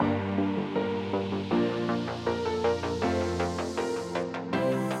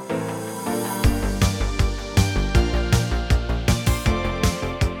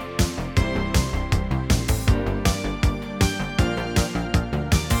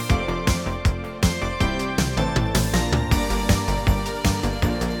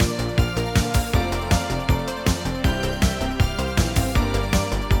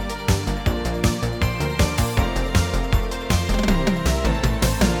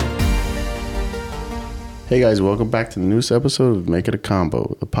Hey guys, welcome back to the newest episode of Make It a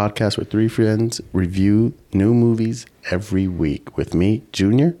Combo, the podcast where three friends review new movies every week with me,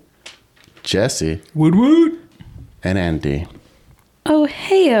 Junior, Jesse, Wood, and Andy. Oh,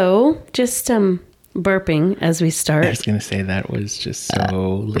 heyo. Just burping as we start. I was going to say that was just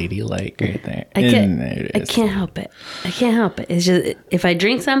so ladylike right there. I There it is. can't help it. It's just, if I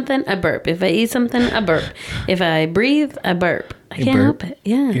drink something, I burp. If I eat something, I burp. If I breathe, I burp. I You can't burp? help it.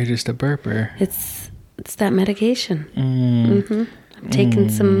 Yeah. You're just a burper. It's that medication. Mm-hmm. I'm taking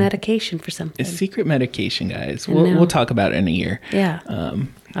some medication for something. It's secret medication, guys. I know. We'll talk about it in a year. Yeah.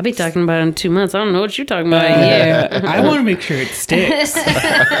 I'll be talking about it in 2 months. I don't know what you're talking about in a year. I want to make sure it sticks. Well,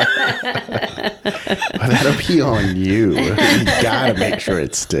 that'll be on you. You gotta make sure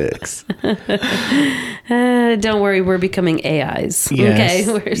it sticks. Don't worry, we're becoming AIs. Yes,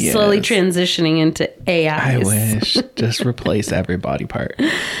 Okay, we're slowly yes. transitioning into AIs. I wish. Just replace every body part.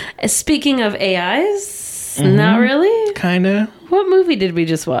 Speaking of AIs, not really. Kind of. What movie did we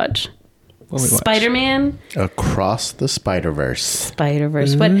just watch? What we watch? Spider-Man, Across the Spider-Verse.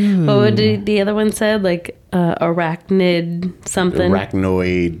 Spider-Verse. What would the other one said? Like arachnid something.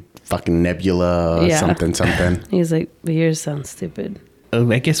 Arachnoid, fucking nebula, Yeah. something. He's like, yours sounds stupid. Oh,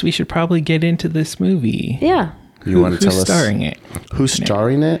 I guess we should probably get into this movie. Yeah. You want to Who's tell us starring it? who's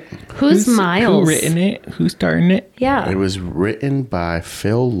starring it? Who's Miles? Who written it? Who's starring it? Yeah. It was written by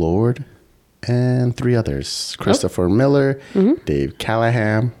Phil Lord and three others. Christopher Miller, Dave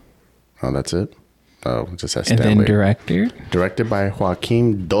Callahan. Oh, that's it? Oh, it just says And Stanley. then director? Directed by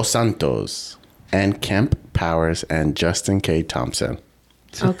Joaquin Dos Santos and Kemp Powers and Justin K. Thompson.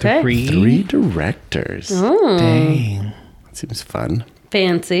 So Okay. Three directors. Oh, Dang. Seems fun.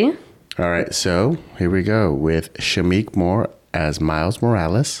 fancy. All right, so here we go with Shameik Moore as Miles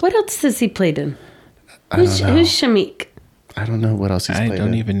Morales. What else has he played in? don't know. Who's Shameik? I don't know what else he's I played don't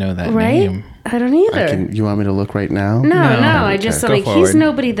in. even know that Right? name. I don't either. You want me to look right now? No. I Okay. just Go like he's forward.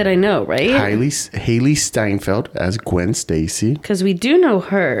 nobody that I know, right? Haley Steinfeld as Gwen Stacy. Because we do know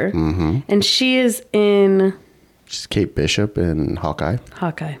her, and she is in She's Kate Bishop in Hawkeye.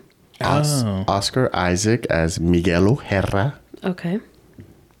 Hawkeye. Oh. Oscar Isaac as Miguel O'Hara. Okay.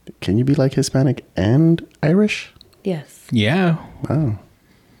 Can you be like Hispanic and Irish? Yes. Yeah. Oh.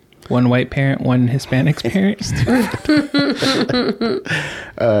 One white parent, one Hispanic parent.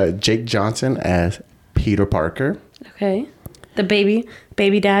 Jake Johnson as Peter Parker. Okay. The baby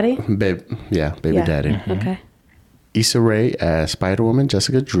daddy. Baby Yeah. daddy. Okay. Issa Rae as Spider-Woman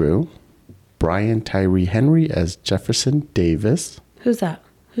Jessica Drew. Brian Tyree Henry as Jefferson Davis. Who's that?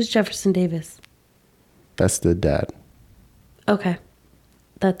 Who's Jefferson Davis? That's the dad. Okay.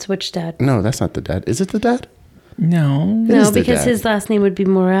 That's which dad? No, that's not the dad. Is it the dad? No. It is No, the because dad. his last name would be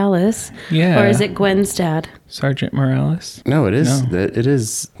Morales. Yeah. Or is it Gwen's dad? Sergeant Morales. No, it is. No. It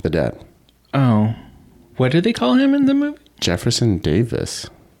is the dad. Oh. What did they call him in the movie? Jefferson Davis.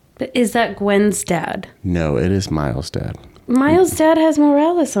 Is that Gwen's dad? No, it is Miles' dad. Miles' dad has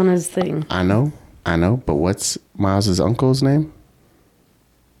Morales on his thing. I know. But what's Miles' uncle's name?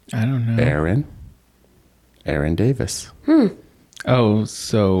 I don't know. Aaron Davis. Oh,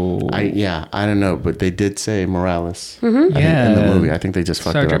 so I don't know, but they did say Morales. I think yeah, in the movie. I think they just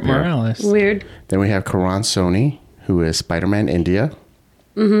fucked Sergeant it up here. Morales. Weird. Then we have Karan Soni, who is Spider-Man India,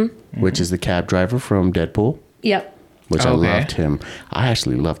 which is the cab driver from Deadpool, Yep. which I Okay. loved him. I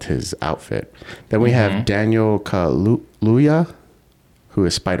actually loved his outfit. Then we have Daniel Kaluuya, who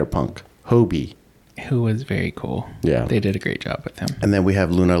is Spider-Punk, Hobie. Who was very cool. Yeah. They did a great job with him. And then we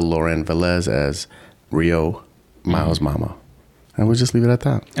have Luna Lauren Velez as Rio, Miles' mama. And we'll just leave it at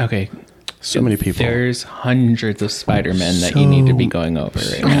that. Okay. So many people. There's hundreds of Spider-Men that you need to be going over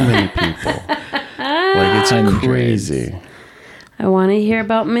right So now. many people. Like, it's Hundreds. crazy. I want to hear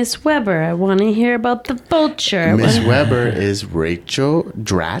about Miss Weber. I want to hear about the Vulture. I Miss wanna- Weber is Rachel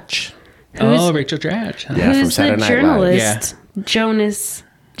Dratch. Oh, Rachel Dratch. Huh? Yeah, from Who's the Saturday Night Live. journalist? Jonas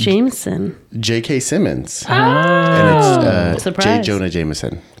Jameson. J.K. Simmons. Oh, And it's J. surprise. Jonah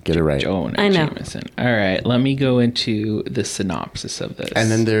Jameson. Get it right. Jonah I know. Jameson. All right, let me go into the synopsis of this. And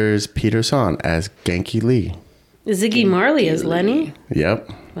then there's Peter Son as Genki Lee. Ziggy Marley as Lenny. Yep.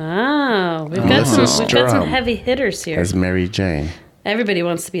 Wow, we've got Melissa some Strum heavy hitters here. As Mary Jane. Everybody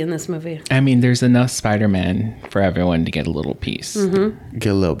wants to be in this movie. I mean, there's enough Spider-Man for everyone to get a little piece.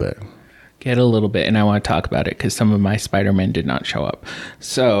 Get a little bit. Get a little bit, and I want to talk about it because some of my Spider-Men did not show up.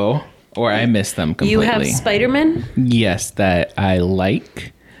 So, or I missed them completely. You have Spider-Man? Yes, that I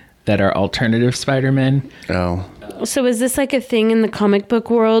like, that are alternative Spider-Men. Oh. So is this like a thing in the comic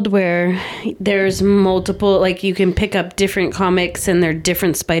book world where there's multiple, like you can pick up different comics and they're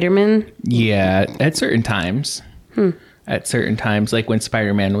different Spider-Men? Yeah, at certain times. at certain times, like when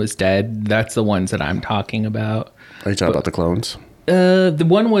Spider-Man was dead. That's the ones that I'm talking about. Are you talking about the clones? The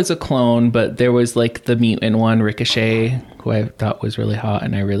one was a clone, but there was like the mutant one, Ricochet, who I thought was really hot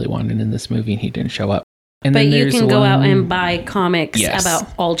and I really wanted in this movie, and he didn't show up. And But then you there's can go out one- and buy comics Yes. about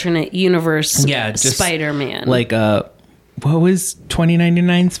alternate universe just Spider-Man. Like, what was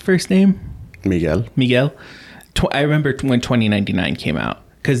 2099's first name? Miguel. Miguel. I remember when 2099 came out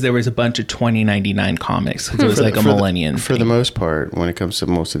because there was a bunch of 2099 comics because it was like a millennium. For the most part, when it comes to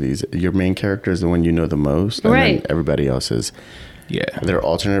most of these, your main character is the one you know the most, and Right. then everybody else is Yeah. their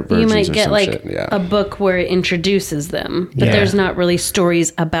alternate you versions might or get some like shit. Yeah. a book where it introduces them, but Yeah. there's not really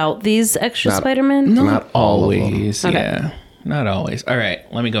stories about these extra Not- Spider-Man. Not all of them. Always. Okay. Yeah. Not always. All right.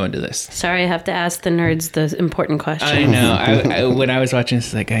 Let me go into this. Sorry, I have to ask the nerds the important question. I know. I when I was watching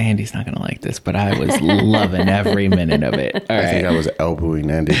this, like, Andy's not going to like this, but I was loving every minute of it. All I think right. I was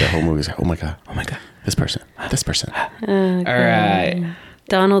elbowing Andy the whole movie. I was like, oh my god, Oh my God. this person. All right.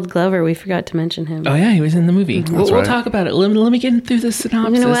 Donald Glover, we forgot to mention him. Oh, yeah. He was in the movie. We'll right. talk about it. Let me get through the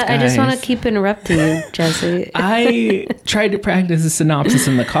synopsis. You know what? I just want to guys. keep interrupting you, Jesse. I tried to practice a synopsis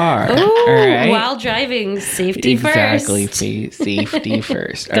in the car. Ooh, all right. While driving, safety Exactly. first. Safety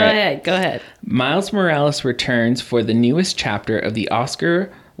first. All Go right. ahead. Go ahead. Miles Morales returns for the newest chapter of the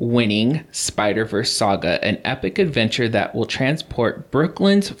Oscar-winning Spider-Verse saga, an epic adventure that will transport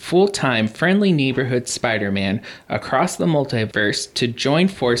Brooklyn's full-time friendly neighborhood Spider-Man across the multiverse to join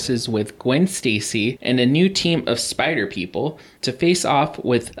forces with Gwen Stacy and a new team of Spider people to face off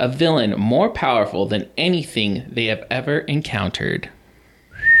with a villain more powerful than anything they have ever encountered.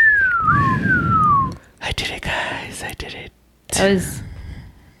 I did it, guys. I did it. That was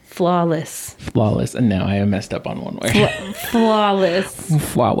flawless. Flawless. And now I have messed up on one word. Flawless.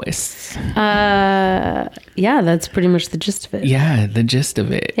 Flawless. Yeah, that's pretty much the gist of it. Yeah, the gist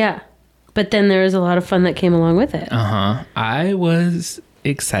of it. Yeah. But then there was a lot of fun that came along with it. I was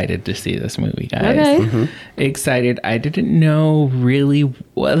excited to see this movie, guys. Okay. Excited. I didn't know really,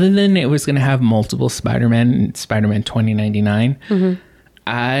 other than it was going to have multiple Spider-Man 2099.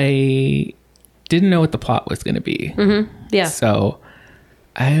 I didn't know what the plot was going to be. Yeah. So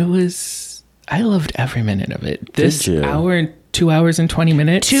I loved every minute of it. This you? hour and 2 hours and 20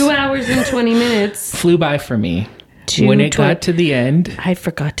 minutes 2 hours and 20 minutes. flew by for me. Two When it twen- got to the end, I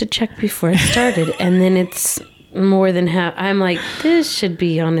forgot to check before it started, and then it's more than half. I'm like, this should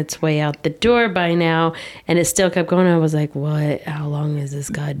be on its way out the door by now, and it still kept going. I was like, what? How long is this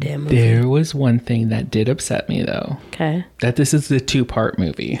goddamn movie? there was one thing that did upset me, though. Okay. That this is the 2-part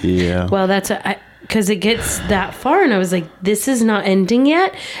movie. Yeah. Well, because it gets that far, and I was like, this is not ending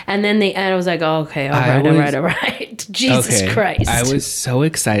yet. And then I was like, oh, okay, all right. Jesus Christ. I was so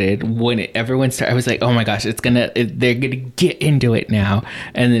excited when everyone started. I was like, oh my gosh, they're gonna get into it now.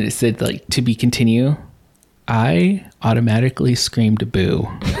 And then it said like to be continue. I automatically screamed boo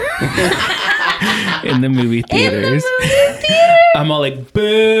in the movie theaters. I'm all like, boo.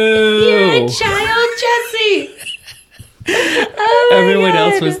 You're a child, Jesse. Everyone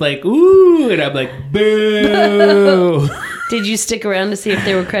else was like, ooh, and I'm like, boo. Did you stick around to see if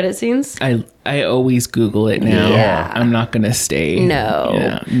there were credit scenes? I always Google it now. Yeah. I'm not gonna stay. No.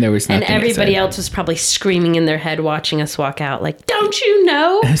 Yeah, and there was And nothing. everybody else was probably screaming in their head watching us walk out like, don't you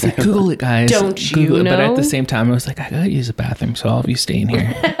know? I was like, Google it, guys. Don't you Google it. But know? at the same time, I was like, I gotta use the bathroom, so I'll be staying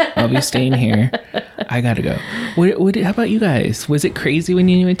here. I gotta go. How about you guys? Was it crazy when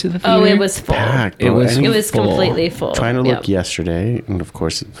you went to the theater? Oh, it was full. Packed, It bro. was- And It was full. completely full. trying to Yep. look yesterday, and of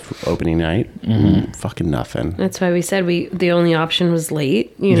course, opening night, fucking nothing. That's why we said the only option was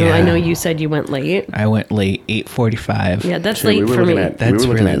late. You know, Yeah. I know you said you went late. I went late, 8:45. Yeah, that's Shit, late for me. we That's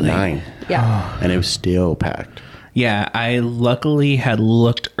were looking really at late. 9, Yeah. and it was still packed. Yeah, I luckily had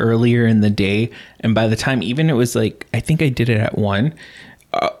looked earlier in the day, and by the time even it was like, I think I did it at 1.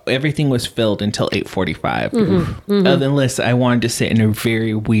 Everything was filled until 8:45. Unless I wanted to sit in a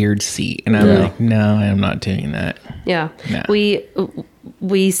very weird seat, and I'm like, no, I'm not doing that. Yeah. Nah.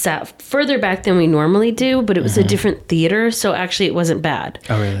 We sat further back than we normally do, but it was a different theater, so actually it wasn't bad.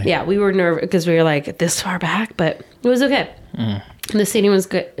 Oh, really? Yeah, we were nervous because we were like this far back, but it was okay. The seating was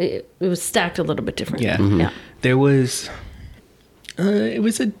good. It was stacked a little bit different. Yeah. Yeah. There was, it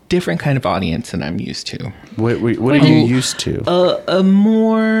was a different kind of audience than I'm used to. What are you used to? A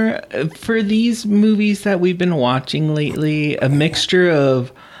more, for these movies that we've been watching lately, a mixture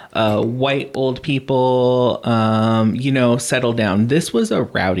of white old people, settle down. This was a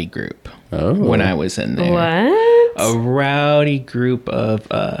rowdy group when I was in there. What? A rowdy group of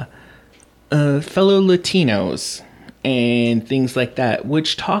fellow Latinos and things like that,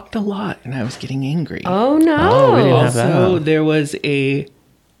 which talked a lot, and I was getting angry. Oh no. Oh, we didn't have that. Also, there was a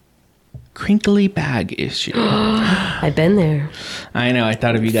crinkly bag issue. I've been there. I know. I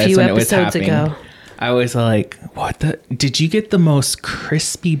thought of you guys Few when it was episodes happening. ago. I was like, what the? Did you get the most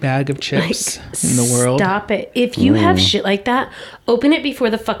crispy bag of chips in the world? Stop it. If you have shit like that, open it before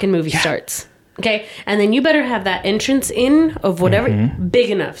the fucking movie starts. Okay? And then you better have that entrance in of whatever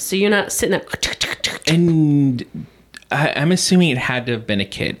big enough so you're not sitting there. And I'm assuming it had to have been a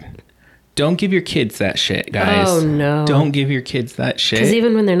kid. Don't give your kids that shit, guys. Oh, no. Don't give your kids that Because shit.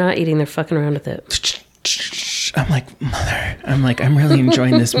 even when they're not eating, they're fucking around with it. I'm like, mother. I'm really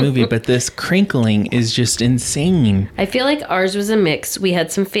enjoying this movie, but this crinkling is just insane. I feel like ours was a mix. We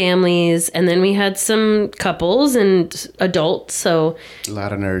had some families, and then we had some couples and adults. So A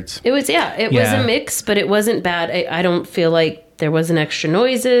lot of nerds. it was, it was Yeah. a mix, but it wasn't bad. I don't feel like there wasn't extra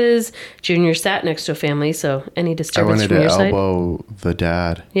noises. Junior sat next to a family, so any I disturbance wanted from to your side? elbow the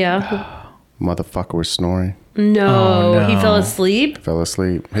dad. Yeah. Motherfucker was snoring. No, Oh, no. he fell asleep. Fell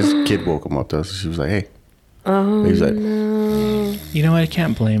asleep. His kid woke him up though. So she was like, "Hey." Oh, he was like, You know what? I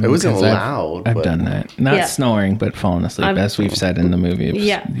can't blame him. It wasn't 'cause loud, I've but- done that. Not Yeah. snoring, but falling asleep, as we've said in the movie.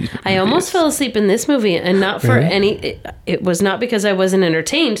 Yeah, I almost fell asleep in this movie, and not for any. It was not because I wasn't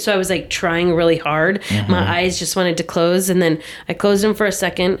entertained. So I was like trying really hard. My eyes just wanted to close, and then I closed them for a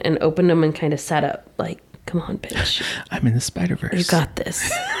second and opened them and kind of sat up. Like, come on, bitch, I'm in the Spider-Verse. you got this.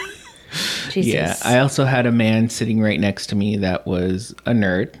 Jesus. Yeah, I also had a man sitting right next to me that was a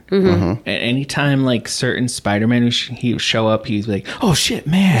nerd. And anytime like certain Spider-Man he would show up, he was like, "Oh shit,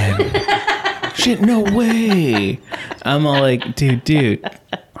 man! Shit, no way!" I'm all like, "Dude,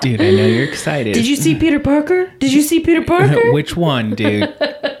 I know you're excited. Did you see Peter Parker? Did you see Peter Parker? Which one, dude?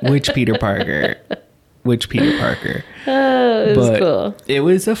 Which Peter Parker? Which Peter Parker?" It was cool. It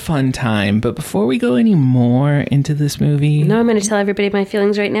was a fun time. But before we go any more into this movie, No, I'm going to tell everybody my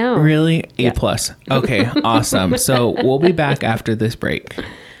feelings right now. really? A+. Okay, awesome. So we'll be back after this break.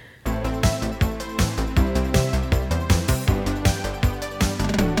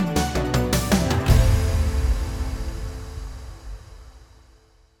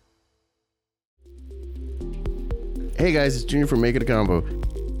 "Hey guys, it's Junior from Make It a Combo.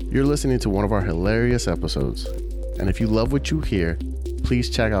 You're listening to one of our hilarious episodes. And if you love what you hear, please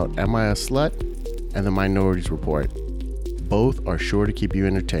check out Am I a Slut and The Minorities Report. Both are sure to keep you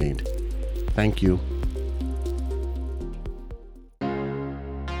entertained. Thank you."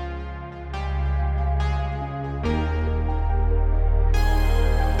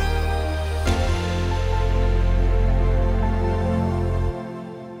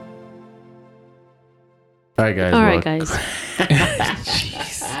 All right, guys. All well, right, guys. All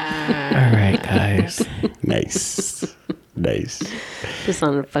right, guys. Nice. Nice. Just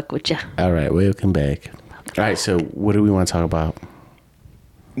want to fuck with ya. All right, welcome back. All right, so what do we want to talk about?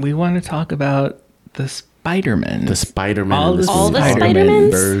 We want to talk about the Spider-Man. The Spider-Man All and the All the Spider-Man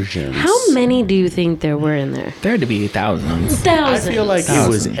Spider-Mans? versions. How many do you think there were in there? There had to be thousands. I Thousands. feel like it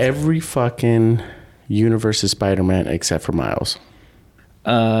was Thousands. every fucking universe of Spider-Man except for Miles.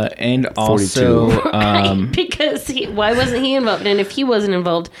 And also, Because why wasn't he involved? And if he wasn't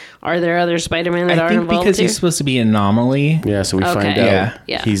involved, are there other Spider-Man that I are think involved because too? he's supposed to be an anomaly. Yeah, so we Okay. find out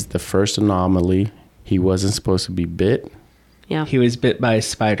Yeah. he's the first anomaly. He wasn't supposed to be bit. Yeah. He was bit by a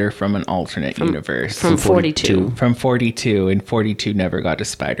spider from an alternate universe. From 42. From 42, and 42 never got to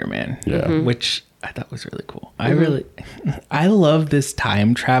Spider-Man. Yeah. Mm-hmm. Which I thought was really cool. I love this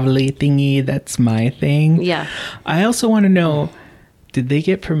time travel-y thingy. That's my thing. Yeah. I also want to know, did they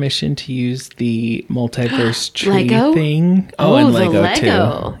get permission to use the multiverse tree Lego? thing? Oh, and the Lego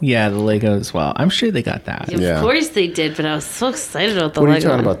Lego. too. Yeah, the Lego as well. I'm sure they got that. Of Yeah. course they did, but I was so excited about the What are you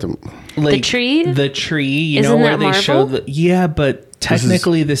Lego. talking about? Like, tree? The tree, you Isn't know, where that they show Marvel? the... Yeah, but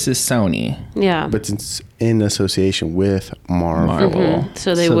technically this is Sony. Yeah. But it's in association with Marvel. Marvel.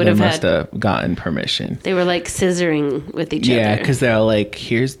 So they would have must had- have gotten permission. They were like scissoring with each Yeah, other. because they're like,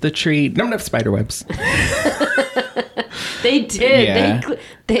 here's the tree. Don't have spider webs. They did. Yeah.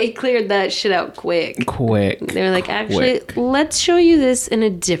 They cleared that shit out quick. Quick. They were like, actually, Quick. let's show you this in a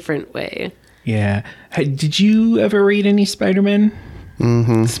different way. Yeah. Hey, did you ever read any Spider-Man?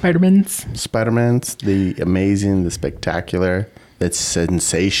 Mm-hmm. Spider-Mans? Spider-Man's the amazing, the spectacular, that's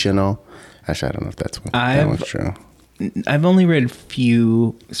sensational. Actually, I don't know if that one's true. I've only read a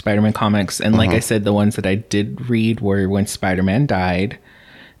few Spider-Man comics, and like I said, the ones that I did read were when Spider-Man died,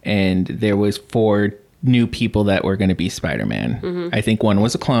 and there was 4 new people that were going to be Spider-Man. I think one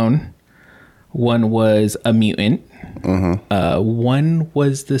was a clone, one was a mutant, one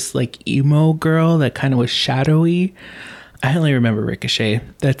was this like emo girl that kind of was shadowy. I only remember Ricochet.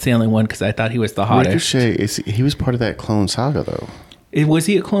 That's the only one because I thought he was the hottest. Ricochet, he was part of that clone saga, though. Was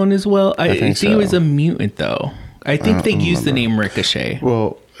he a clone as well? I think think he so. was a mutant though. I think they used the name Ricochet.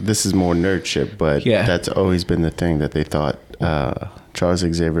 Well, this is more nerd shit, but Yeah. that's always been the thing that they thought. Charles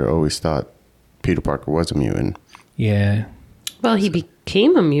Xavier always thought Peter Parker was a mutant. Yeah. Well, he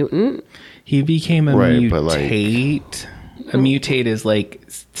became a mutant. He became a Right, but, like- mutate. A mutate is like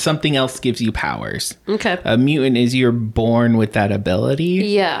something else gives you powers. Okay. A mutant is you're born with that ability.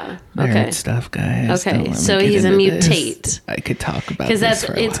 Yeah. Nerd Okay. stuff, guys. Okay, Don't let me so get he's a into this. mutate. I could talk about Because this that's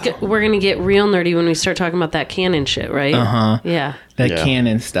for a it's while. we're gonna get real nerdy when we start talking about that canon shit, right? Yeah. That Yeah.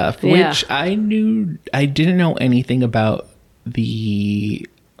 canon stuff, Yeah. which I didn't know anything about the.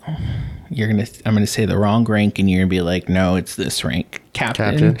 I'm gonna say the wrong rank, and you're gonna be like, no, it's this rank,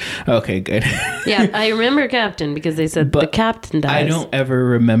 captain. Okay, good. Yeah, I remember Captain because they said the captain dies. I don't ever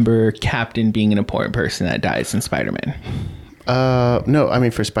remember Captain being an important person that dies in Spider-Man. No, I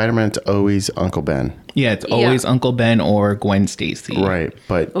mean for Spider-Man, it's always Uncle Ben, Yeah, it's always Uncle Ben or Gwen Stacy, right?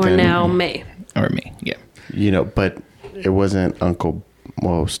 But Or then, now May. or me. Yeah, but it wasn't Uncle.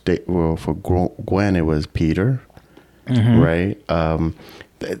 Well, for Gwen, it was Peter, right?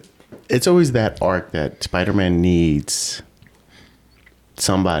 It's always that arc that Spider-Man needs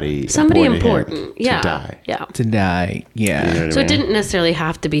somebody important. to Yeah. die. Yeah. to die. Yeah. You know what So I it mean? didn't necessarily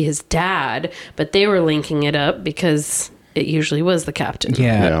have to be his dad, but they were linking it up because it usually was the captain.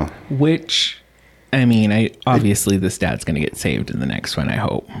 Yeah. Which, I mean, obviously this dad's gonna get saved in the next one. I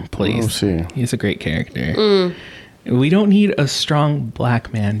hope. Please. We'll see. He's a great character. We don't need a strong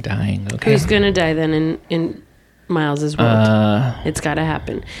black man dying. Okay. Who's gonna die then in Miles's world? It's got to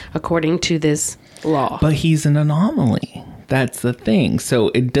happen according to this law. But he's an anomaly. That's the thing. So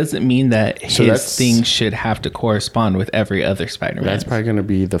it doesn't mean that his that's- thing should have to correspond with every other Spider-Man. That's probably gonna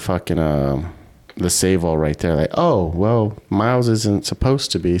be the fucking the save all right there. Like, oh well, Miles isn't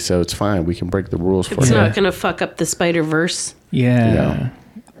supposed to be, so it's fine. We can break the rules for It's him. not gonna fuck up the Spider-Verse. Yeah.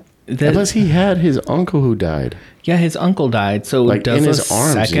 Unless he had his uncle who died. Yeah, his uncle died. So Like, does in a his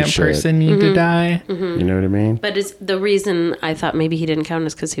arms and second shit. person need to die? You know what I mean? But it's the reason I thought maybe he didn't count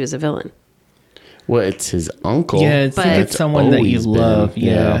is because he was a villain. Well, it's his uncle. Yeah, it's, But- it's someone that you always been, love.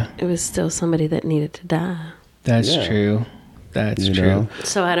 Yeah, yeah. It was still somebody that needed to die. that's Yeah. true. That's You true. know?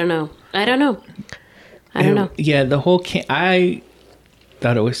 So I don't know. I don't know. Yeah, the whole I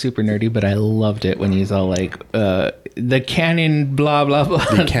thought it was super nerdy, but I loved it when he's all like, the canon, blah blah blah.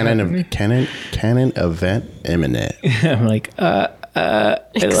 The canon event imminent. I'm like, I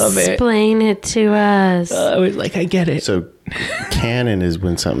love it. Explain it to us. I was like, I get it. So canon is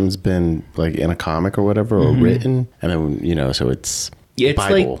when something's been like in a comic or whatever or written, and then so it's It's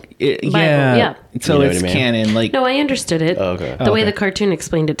Bible. like, Bible, yeah. yeah. So You know it's what I mean? canon. Like, No, I understood it. Okay. The way Okay. the cartoon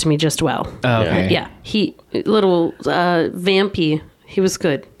explained it to me just well. okay. Yeah. He, little Vampy, he was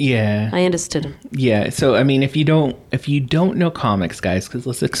good. Yeah. I understood him. Yeah. So I mean, if you don't know comics, guys, because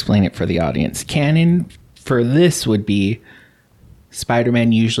let's explain it for the audience. Canon for this would be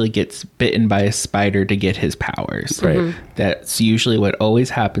Spider-Man usually gets bitten by a spider to get his powers. Right. That's usually what always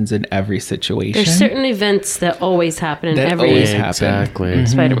happens in every situation. There's certain events that always happen in That every always happen. Exactly.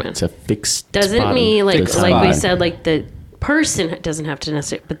 Spider-Man. It's a fixed. Doesn't spot mean like fixed like we spot. said, like the person doesn't have to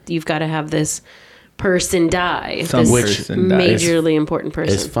necessarily, but you've got to have this person die. Some this person dies. majorly important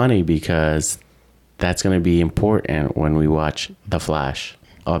person. It's funny because that's going to be important when we watch The Flash.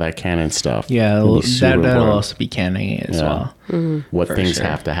 All that canon stuff. Yeah, will be super that'll important. also be canon as Yeah. well. What for things sure.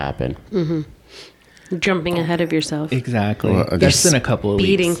 have to happen. Jumping ahead of yourself. Exactly. Well, That's just in a couple of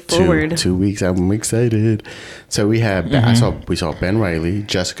Speeding weeks. forward. 2 weeks. I'm excited. So we have we saw Ben Reilly,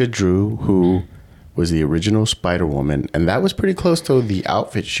 Jessica Drew, who was the original Spider-Woman, and that was pretty close to the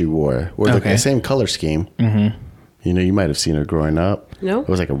outfit she wore, or Okay. the same color scheme. Mm-hmm. You might have seen her growing up. No. It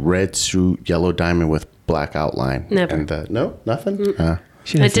was like a red suit, yellow diamond with black outline. Never. And no, nothing.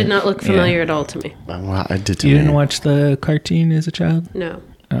 She It doesn't- did not look yeah. familiar at all to me. Well, I did. To You me. didn't watch the cartoon as a child? No.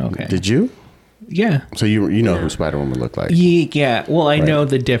 Oh, okay. Did you? Yeah. So you know who Spider-Woman looked like? Yeah. Well, I know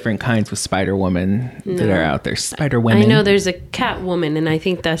the different kinds of Spider Woman that are out there. Spider Women. I know there's a cat woman, and I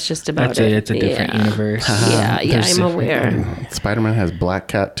think that's just about That's it. it's a different Yeah. universe. Yeah, There's I'm aware. Spider-Man has Black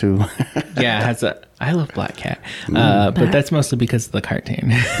Cat too. Yeah, it has a. I love Black Cat, but that's mostly because of the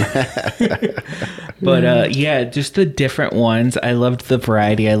cartoon. But yeah, just the different ones. I loved the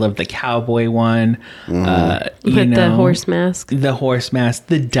variety. I loved the cowboy one. With the horse mask. the horse mask,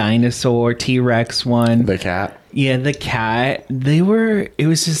 the dinosaur T-Rex one. The cat. Yeah, the cat. It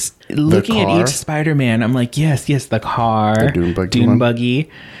was just looking at car? each Spider-Man. I'm like, yes, the car. The dune buggy Dune one? buggy.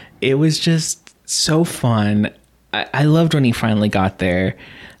 It was just so fun. I loved when he finally got there.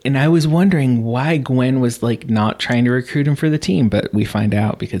 And I was wondering why Gwen was like not trying to recruit him for the team, but we find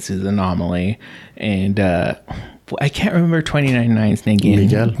out because he's an anomaly. And I can't remember 29's name again.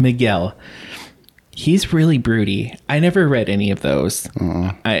 Miguel. Miguel. He's really broody. I never read any of those.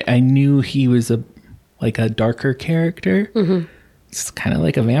 I knew he was a darker character. It's kind of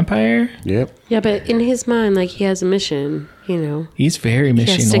like a vampire. Yep. Yeah, but in his mind, like, he has a mission, you know. He's very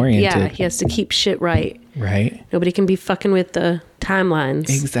mission oriented. He has to keep shit right. Right. Nobody can be fucking with the timelines.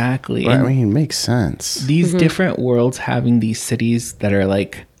 Exactly. Well, I mean, it makes sense. These different worlds having these cities that are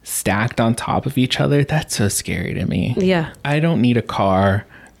like stacked on top of each other, that's so scary to me. Yeah. I don't need a car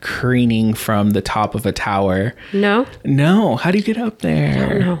careening from the top of a tower. No? No. How do you get up there? I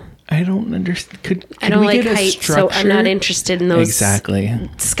don't know. I don't understand. Could I don't we like get a heights, so I'm structure? not interested in those Exactly.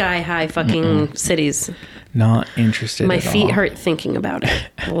 sky-high fucking cities. Not interested My at feet all. hurt thinking about it.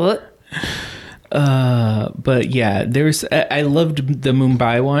 What? But yeah, I loved the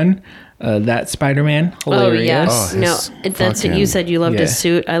Mumbai one. That Spider-Man, hilarious. Oh, yes. Oh, No, his that's what you said. You loved his Yeah.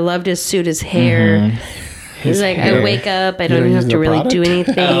 suit. I loved his suit, his hair. He's like, hair. I wake up, I don't don't even use have to the really product? do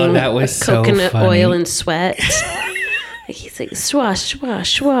anything. Oh, that was so Coconut funny. oil and sweat. He's like, swash,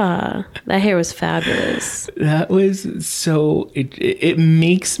 swash, swah. That hair was fabulous. That was so. It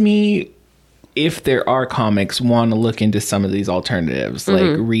makes me, if there are comics, want to look into some of these alternatives,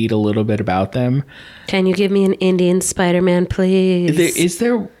 like read a little bit about them. Can you give me an Indian Spider-Man, please? Is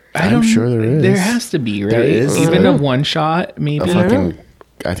there? I'm sure there is. There has to be, right? There is. Even a one shot, maybe.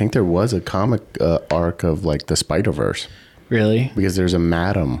 I think there was a comic arc of like the Spider-Verse Really? because there's a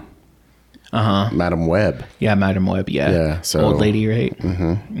Madam Web. Yeah, Madam Web. Yeah. Yeah, so- old lady, right?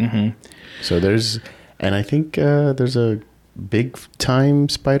 So there's, and I think there's a big time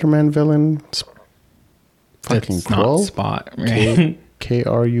Spider-Man villain. Fucking That's not Krull. Spot, right?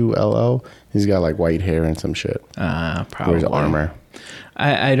 Krull. He's got like white hair and some shit. Probably. Wears armor.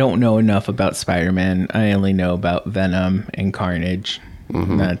 I don't know enough about Spider-Man. I only know about Venom and Carnage.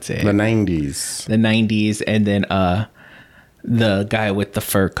 That's it. The 90s. The 90s, and then the guy with the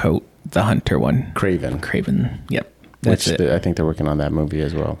fur coat, the hunter one. Craven. Yep. That's it. I think they're working on that movie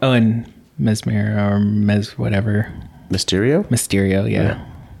as well. Oh, and whatever. Mysterio, yeah.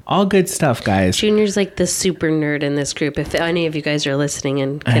 All good stuff, guys. Junior's like the super nerd in this group. If any of you guys are listening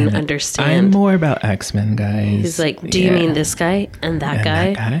and can I'm understand. more about X-Men, guys. He's like, do you mean this guy and that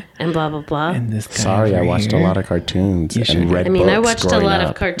guy and blah, blah, blah? And this guy Sorry, I over watched a here. lot of cartoons You sure and did. read I mean, books I watched a growing lot up.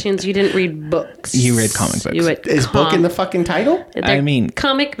 of cartoons. You didn't read books. You read comic books. You read Is book in the fucking title? They're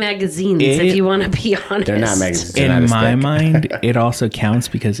comic magazines, if you want to be honest. They're not magazines. They're not In as my thick. mind, it also counts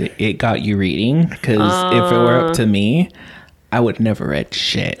because it got you reading. Because if it were up to me, I would never read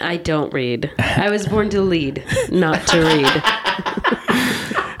shit. I don't read. I was born to lead, not to read.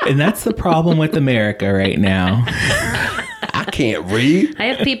 And that's the problem with America right now. I can't read. I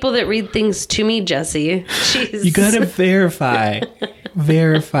have people that read things to me, Jesse. Jeez. You gotta verify.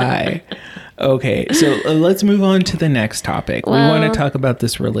 Okay, so let's move on to the next topic. We want to talk about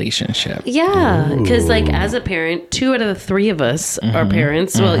this relationship. Yeah, because like as a parent, 2 out of the 3 of us are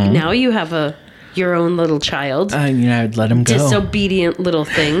parents. Well, now you have your own little child. I'd let him go. Disobedient little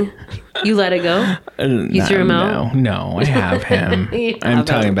thing. You let it go? You threw him out? No, I have him. You I'm have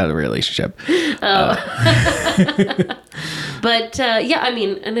talking him. about the relationship. But yeah, I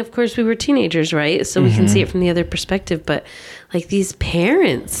mean, and of course we were teenagers, right? So we can see it from the other perspective. But like these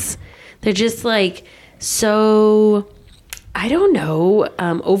parents, they're just like so, I don't know,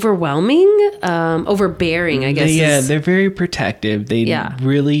 overwhelming, overbearing, I guess. They're very protective. They Yeah.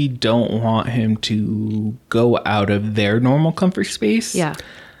 really don't want him to go out of their normal comfort space. Yeah.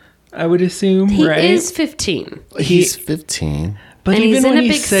 I would assume, He right? is 15. He's 15. But and even he's in when a he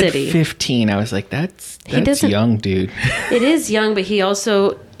big said city. 15, I was like, that's doesn't- young, dude. It is young, but he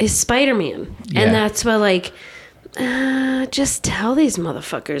also is Spider-Man. Yeah. And that's why, like, just tell these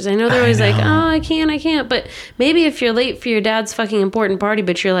motherfuckers. I know they're always like, oh, I can't. But maybe if you're late for your dad's fucking important party,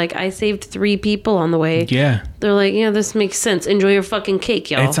 but you're like, I saved 3 people on the way. Yeah. They're like, yeah, this makes sense. Enjoy your fucking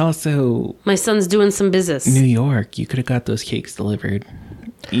cake, y'all. It's also My son's doing some business. New York. You could have got those cakes delivered.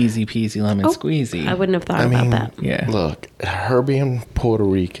 Easy peasy lemon squeezy. I wouldn't have thought about that. Yeah. Look, her being Puerto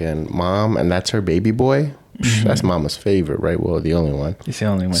Rican, mom, and that's her baby boy. That's mama's favorite, right? Well, the only one. It's the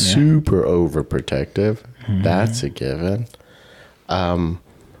only one, yeah. Super overprotective. That's a given.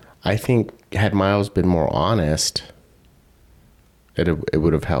 I think had Miles been more honest, it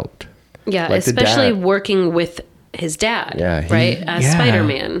would have helped. Yeah, Like the especially dad. working with his dad, Yeah, right? As Yeah.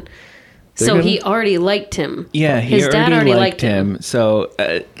 Spider-Man. So gonna- he already liked him. Yeah, his dad already liked him. So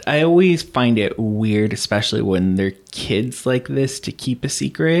I always find it weird, especially when they're kids like this, to keep a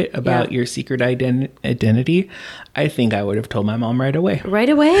secret about Yeah. your secret identity. I think I would have told my mom right away. Right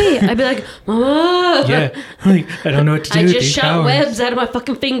away. I'd be like, Mama, Yeah, like, I don't know what to do. I with just these shot powers. webs out of my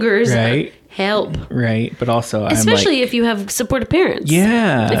fucking fingers. Right. help. Right. But also, Especially if you have supportive parents.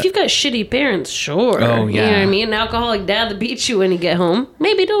 Yeah. If you've got shitty parents, sure. Oh, You know yeah. what I mean? An alcoholic dad that beats you when you get home.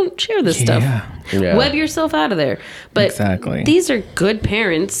 Maybe don't share this stuff. Yeah. Web yourself out of there. But Exactly. these are good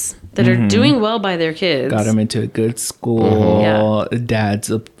parents that are doing well by their kids. got him into a good school. Yeah.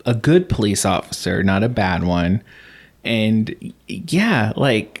 Dad's a good police officer, not a bad one. And yeah,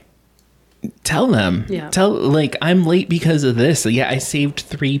 like, tell them. Yeah. Like, I'm late because of this. Yeah, I saved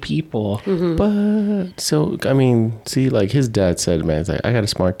 3 people. But so I mean, see, like his dad said, man, it's like I got a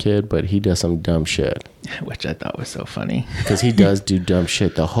smart kid, but he does some dumb shit. Which I thought was so funny. Because he does do dumb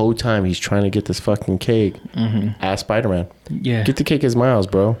shit the whole time. He's trying to get this fucking cake. Ask Spider-Man. Yeah. Get the cake as Miles,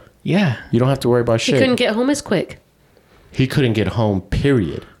 bro. Yeah. You don't have to worry about He shit. couldn't get home as quick. He couldn't get home,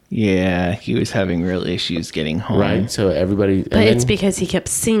 period. Yeah. He was having real issues getting home. Right? So everybody... But it's because he kept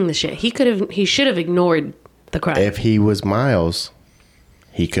seeing the shit. He should have ignored the crime. If he was Miles,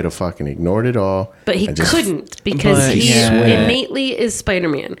 he could have fucking ignored it all. But he and just- couldn't because But, he yeah. innately is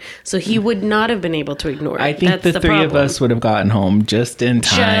Spider-Man. So he would not have been able to ignore it. I think That's the 3 of problem. us would have gotten home just in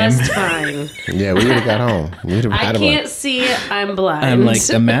time. Just fine. Yeah, we would have got home. We would have I had him. can't see it. I'm blind. I'm like,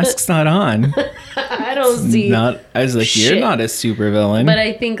 the mask's not on. I don't see. I was like, you're Shit. not a supervillain. But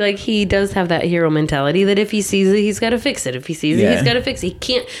I think like he does have that hero mentality that if he sees it, he's got to fix it. If he sees it, Yeah. he's got to fix it. He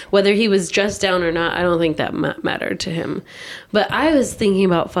can't, whether he was just down or not, I don't think that mattered to him. But I was thinking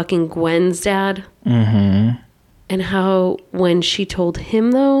about fucking Gwen's dad. Mm-hmm. And how when she told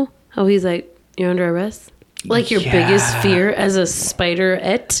him though, how he's like, you're under arrest? Like your Yeah. biggest fear as a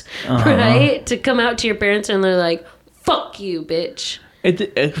spider-et, right? To come out to your parents and they're like, fuck you, bitch.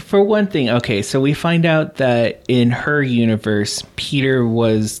 For one thing, okay, so we find out that in her universe, Peter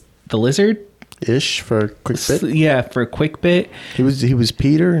was the lizard. Ish for a quick bit. Yeah, for a quick bit. He was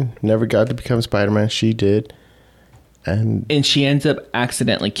Peter, never got to become Spider-Man. She did. And she ends up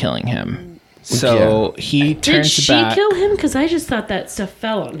accidentally killing him. So he Did turns she back. kill him? Because I just thought that stuff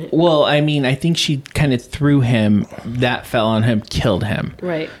fell on him. Well, I mean, I think she kind of threw him. That fell on him, killed him.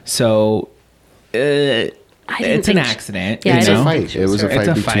 Right. So it's an think- accident. Yeah, you it's I a know? didn't fight. It was a It's fight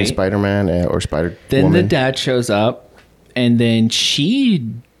a between fight. Spider-Man or Spider-Woman. Then the dad shows up, and then she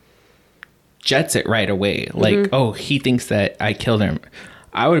jets it right away. Like, oh, he thinks that I killed him.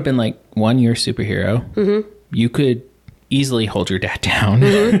 I would have been like, one, you're a superhero. You could easily hold your dad down,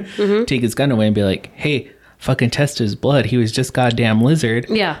 take his gun away, and be like, hey, fucking test his blood. He was just goddamn lizard.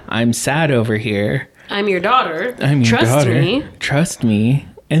 Yeah. I'm sad over here. I'm your daughter. I'm your Trust daughter. me. Trust me.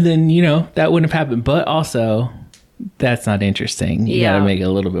 And then, that wouldn't have happened. But also, that's not interesting. You Yeah. gotta make it a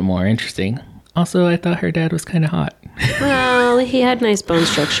little bit more interesting. Also, I thought her dad was kind of hot. Well, he had nice bone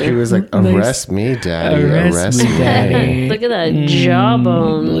structure. He was like, arrest me, daddy. Arrest me. daddy. Look at that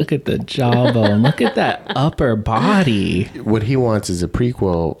jawbone. Look at the jawbone. Look at that upper body. What he wants is a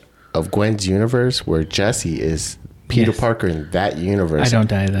prequel of Gwen's universe where Jesse is Peter Yes. Parker in that universe. I don't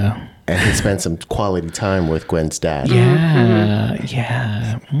die though. And he spent some quality time with Gwen's dad. Yeah,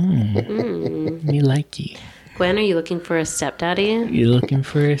 yeah. Me likey. Gwen, are you looking for a stepdaddy? You looking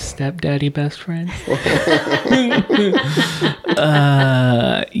for a stepdaddy best friend?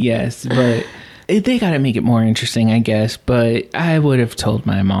 Yes, but they got to make it more interesting, I guess. But I would have told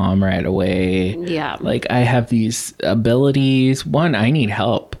my mom right away. Yeah. Like, I have these abilities. One, I need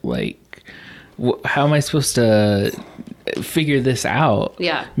help. Like, how am I supposed to figure this out?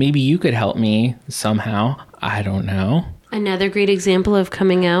 Yeah. Maybe you could help me somehow. I don't know. Another great example of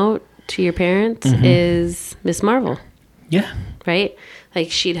coming out to your parents is Miss Marvel, Yeah. right? Like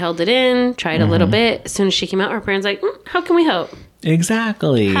she'd held it in, tried a little bit. As soon as she came out, her parents like, how can we help?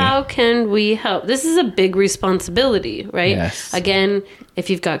 Exactly. How can we help? This is a big responsibility, right? Yes. Again, if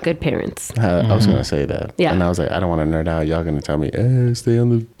you've got good parents. I was going to say that. Yeah. And I was like, I don't want to nerd out. Y'all going to tell me, stay on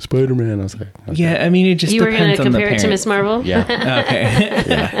the Spider-Man. I was like, okay. Yeah, I mean, it just You were going depends to on the compare it parents. to Miss Marvel? Yeah.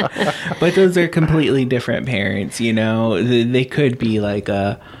 Okay. But those are completely different parents, They could be like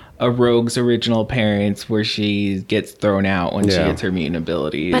a Rogue's original parents where she gets thrown out when she Yeah. gets her mutant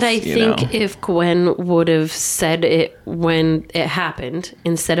abilities. But I think if Gwen would have said it when it happened,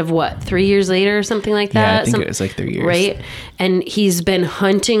 instead of 3 years later or something like Yeah, that? I think it was like 3 years. Right? And he's been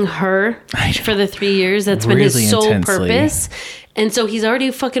hunting her I know. for the 3 years. That's been Really his sole intensely. purpose. And so he's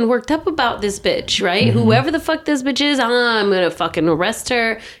already fucking worked up about this bitch, right? Mm-hmm. Whoever the fuck this bitch is, I'm going to fucking arrest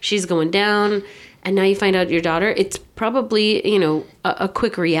her. She's going down. And now you find out your daughter. It's probably, a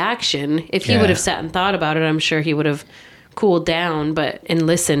quick reaction. If he Yeah. would have sat and thought about it, I'm sure he would have cooled down and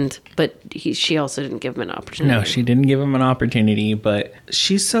listened. But she also didn't give him an opportunity. No, she didn't give him an opportunity, but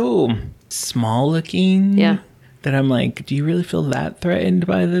she's so small looking. Yeah. That I'm like, do you really feel that threatened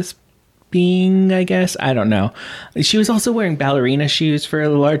by this being, I guess. I don't know. She was also wearing ballerina shoes for a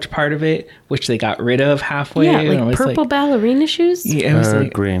large part of it, which they got rid of halfway. Yeah, and it was purple ballerina shoes? Yeah, it was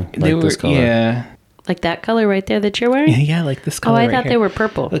green, They like were, this color. Yeah. Like that color right there that you're wearing? Yeah, like this Oh, color I right thought here. they were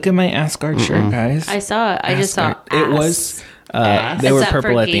purple. Look at my Asgard shirt, guys. I saw it. I just saw Asgard. It ass. was... they Is were that for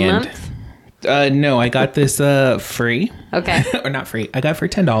purple at the gay end. month? No, I got this free. Okay. Or not free. I got it for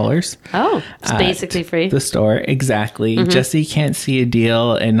 $10. Oh, it's basically free. The store, exactly. Just so you can't see a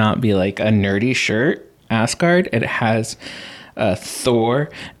deal and not be like a nerdy shirt. Asgard. It has Thor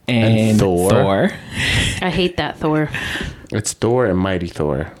and Thor. I hate that Thor. It's Thor and Mighty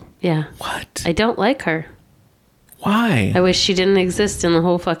Thor. Yeah. What? I don't like her. Why? I wish she didn't exist in the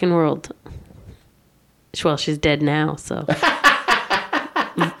whole fucking world. Well, she's dead now, so.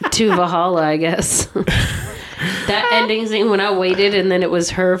 To Valhalla, I guess. That ending scene when I waited and then it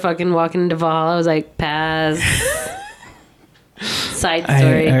was her fucking walking into Valhalla, I was like, pass. Side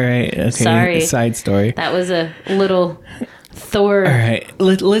story. All right. Okay. Sorry. Side story. That was a little Thor. All right.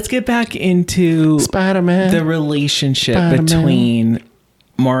 Let's get back into Spider-Man. the relationship Spider-Man. between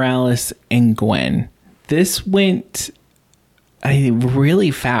Morales and Gwen. This went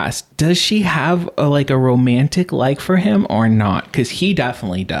really fast. Does she have a romantic like for him or not? Because he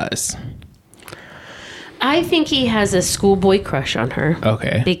definitely does. I think he has a schoolboy crush on her.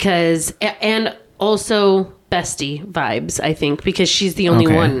 Okay. Because, and also bestie vibes, I think, because she's the only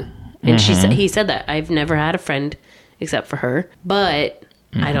Okay. one. And he said that. I've never had a friend except for her, but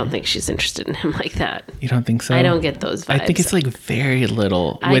I don't think she's interested in him like that. You don't think so? I don't get those vibes. I think it's very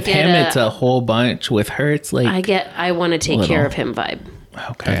little. I With get him, a- it's a whole bunch. With her, it's like I want to take little. care of him vibe.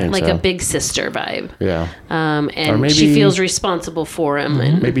 okay. think Like so. a big sister vibe. Yeah. And maybe- she feels responsible for him.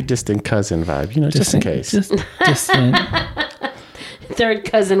 And Maybe distant cousin vibe, just in case. Just distant. third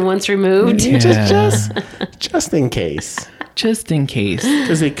cousin once removed. Yeah. Just in case. Just in case.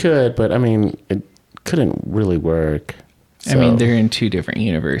 Because it could, but I mean, it couldn't really work. I mean, So- they're in two different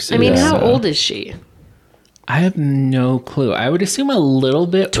universes. I mean, how so- old is she? I have no clue. I would assume a little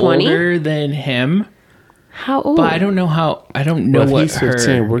bit 20? older than him, How old? but I don't know how. I don't know Well, if what he's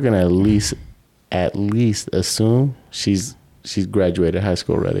 15, her. we're gonna at least assume she's graduated high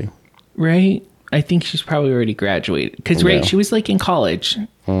school already. Right? I think she's probably already graduated because Yeah. she was in college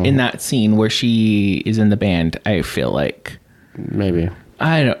in that scene where she is in the band. I feel like Maybe.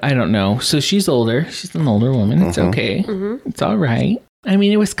 I don't know. So she's older. She's an older woman. It's okay. It's all right. I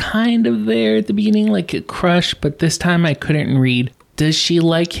mean, it was kind of there at the beginning, like a crush, but this time I couldn't read. Does she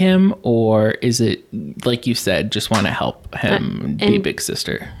like him, or is it like you said, just want to help him be and- big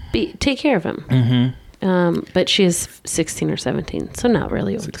sister? Take care of him. Mm-hmm. But she is 16 or 17, so not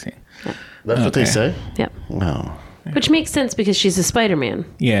really old. 16. That's what they Okay. say? Yep. No. Which makes sense because she's a Spider-Man.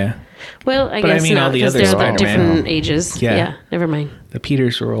 Yeah, Well, I But I guess mean, not, all the because other they're at Spider-Man. different ages. Yeah. Yeah, never mind. the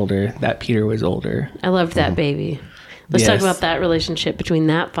Peters were older. That Peter was older. I loved that baby. Let's talk Yes. about that relationship between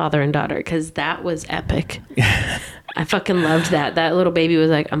that father and daughter because that was epic. I fucking loved that. That little baby was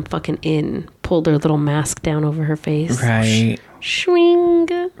like, I'm fucking in. Pulled her little mask down over her face. Right. Swing.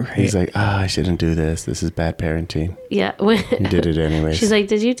 He's like, I shouldn't do this. This is bad parenting. Yeah. You did it anyways. She's like,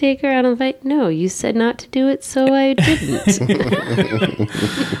 did you take her out on the fight? No, you said not to do it, so I didn't.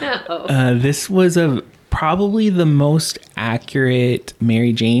 This was probably the most accurate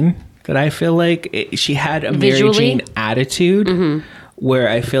Mary Jane that I feel like. She had a Mary Visually? Jane attitude where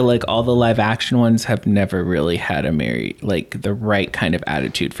I feel like all the live action ones have never really had the right kind of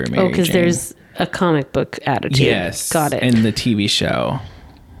attitude for Mary Jane. Oh, because there's a comic book attitude. Yes. Got it. And the TV show.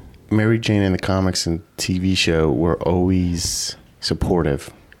 Mary Jane in the comics and TV show were always supportive.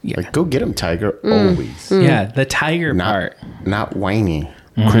 Yeah. Like, go get him, Tiger. Mm. Always. Yeah, the tiger part. Not whiny.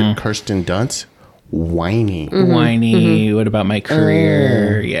 Kirsten Dunst, whiny. Whiny. What about my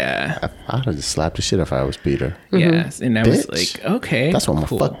career? Yeah. I'd have just slapped the shit if I was Peter. Yes. And I was Bitch. like, okay. That's why I'm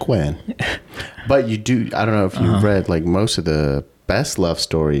cool. gonna fuck Gwen. But you do, I don't know if you've read, like, most of the best love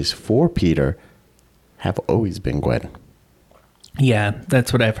stories for Peter have always been Gwen. Yeah,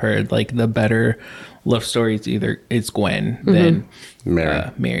 that's what I've heard. Like the better love stories it's Gwen than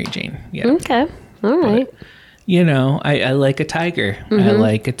Mary Jane. Yeah. Okay. All right. I like a tiger. I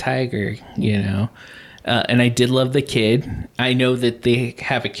like a tiger, and I did love the kid. I know that they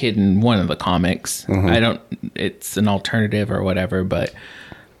have a kid in one of the comics. It's an alternative or whatever, but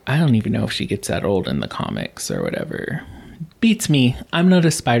I don't even know if she gets that old in the comics or whatever. Beats me. I'm not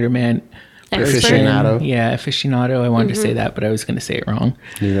a Spider-Man Expert. Aficionado. Yeah, aficionado. I wanted to say that, but I was going to say it wrong.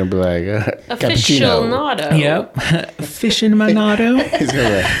 You're gonna be like, Official cappuccino. Nado. Yep. Aficionado. He's gonna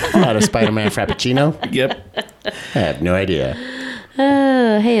be like, I'm not a Spider-Man Frappuccino. Yep. I have no idea.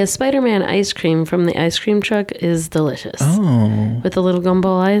 Hey, a Spider-Man ice cream from the ice cream truck is delicious. Oh. With the little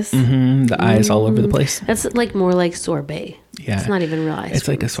gumball eyes. Mm-hmm. The eyes all over the place. That's like more like sorbet. Yeah. It's not even real ice It's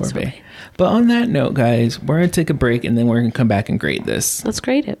cream. like a sorbet. But on that note, guys, we're going to take a break and then we're going to come back and grade this. Let's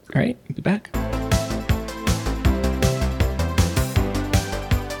grade it. All right, be back.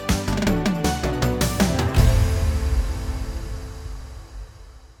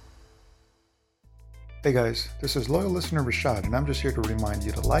 Hey guys, this is loyal listener Rashad, and I'm just here to remind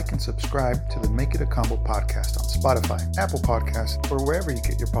you to like and subscribe to the Make It a Combo podcast on Spotify, Apple Podcasts, or wherever you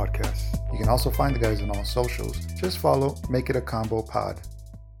get your podcasts. You can also find the guys on all socials. Just follow Make It a Combo Pod.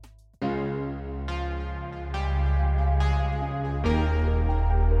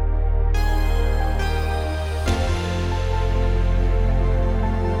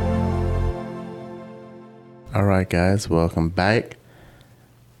 All right, guys, welcome back.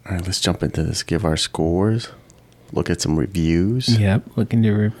 All right, let's jump into this. Give our scores. Look at some reviews. Yep, looking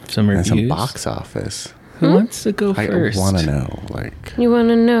to some And reviews. some box office. Who wants to go I first? want to know. Like, You want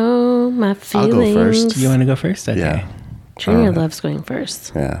to know my I'll feelings? go first. You want to go first? Okay. yeah, Junior loves going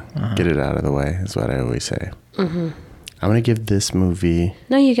first. yeah. Get it out of the way is what I always say. Mm-hmm. I'm gonna give this movie.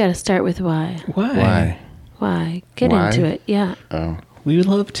 No, you got to start with why. Why? Why? Why? Get Why? into it. Yeah. Oh, We would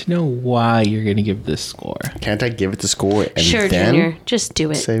love to know why you're going to give this score. can't I give it the score and Sure, then Junior. Just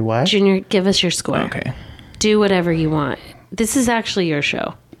do it. say why? Junior, give us your score. Okay. Do whatever you want. This is actually your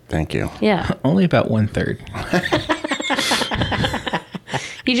show. Thank you. Yeah. Only about 1/3.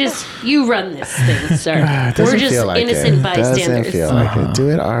 You run this thing, sir. It doesn't We're just feel like innocent it. bystanders. Doesn't feel like it. Do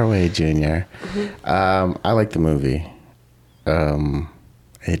it our way, Junior. I like the movie.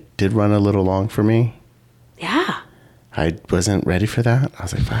 It did run a little long for me. Yeah. I wasn't ready for that. I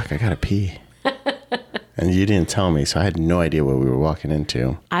was like, fuck, I gotta pee. And you didn't tell me, so I had no idea what we were walking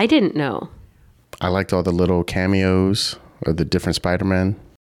into. I didn't know. I liked all the little cameos of the different Spider-Men,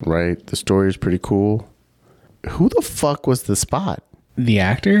 right? The story is pretty cool. Who the fuck was the Spot? The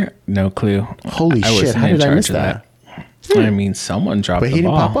actor? No clue. Holy shit, wasn't how in did I charge miss of that? I mean, someone dropped But the he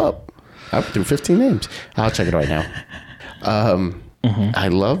didn't ball. pop up. I threw 15 names. I'll check it right now. I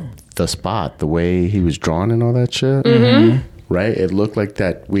love the Spot, the way he was drawn and all that shit. Right? It looked like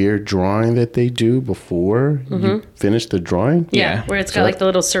that weird drawing that they do before you finish the drawing. Yeah. Where it's got like the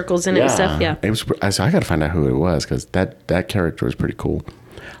little circles in it and stuff. Yeah. It was. So I got to find out who it was because that character was pretty cool.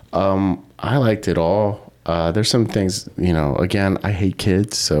 I liked it all. There's some things, again, I hate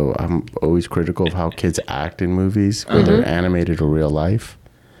kids, so I'm always critical of how kids act in movies, whether animated or real life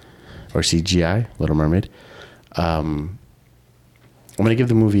or CGI, Little Mermaid. I'm going to give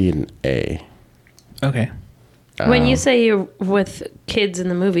the movie an A. Okay. When you say you're with kids in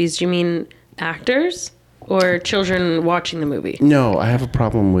the movies, do you mean actors or children watching the movie? No, I have a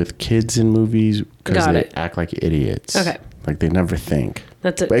problem with kids in movies because Got they it. act like idiots. Okay. Like they never think.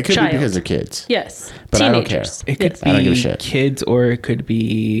 That's a But it could child. be because they're kids. Yes. But I don't care. Teenagers. It could Yes. I don't give a be shit. kids or it could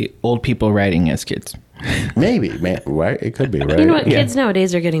be old people writing as kids. Maybe, man, right? It could be, right? You know what? Yeah. Kids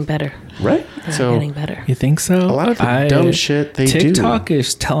nowadays are getting better. Right? They're So getting better. You think so? a lot of the dumb shit they do. TikTok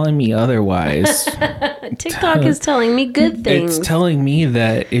is telling me otherwise. TikTok is telling me good things. It's telling me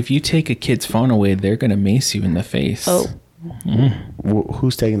that if you take a kid's phone away, they're going to mace you in the face. Oh.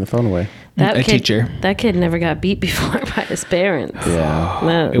 Who's taking the phone away? That a kid, teacher. That kid never got beat before by his parents. Yeah.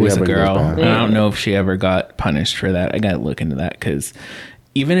 No. It was Yeah, a bring those girl. back. And I don't know if she ever got punished for that. I got to look into that because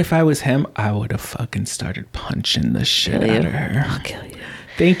even if I was him, I would have fucking started punching the shit Kill out you. of her. I'll kill you.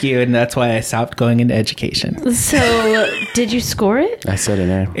 Thank you. And that's why I stopped going into education. So, did you score it? I said an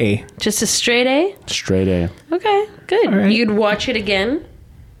A. A. Just a straight A? Straight A. Okay, good. All right. You'd watch it again?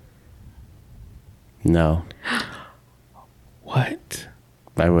 No, What?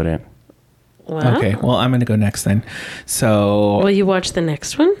 I wouldn't. Wow. Okay. Well, I'm going to go next then. So. Will you watch the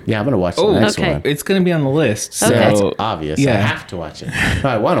next one? Yeah, I'm going to watch the Oh, next okay. one. It's going to be on the list. So Okay. That's obvious. I yeah. have to watch it. No,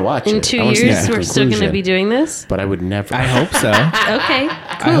 I want to watch it. In 2 I wanna see years, the we're still going to conclusion, be doing this? But I would never. I hope so. Okay,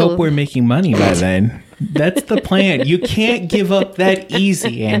 cool. I hope we're making money by then. That's the plan. You can't give up that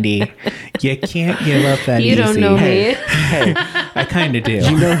easy, Andy. You can't give up that easy. You don't know me. Hey, I kind of do.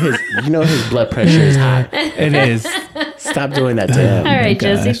 you know his blood pressure is high. It is. Stop doing that to him. All right,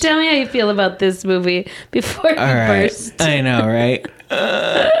 Jesse, gosh. tell me how you feel about this movie before you All right. burst. I know, right?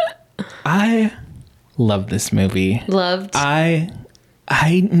 I love this movie. Loved. I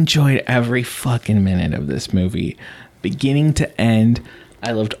enjoyed every fucking minute of this movie, beginning to end.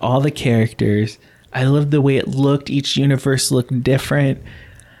 I loved all the characters. I loved the way it looked. Each universe looked different.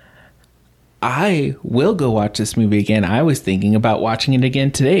 I will go watch this movie again. I was thinking about watching it again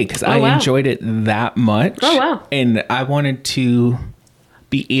today because I wow. enjoyed it that much. Oh, wow. And I wanted to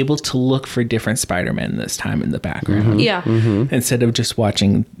be able to look for different Spider-Man this time in the background. Yeah. Instead of just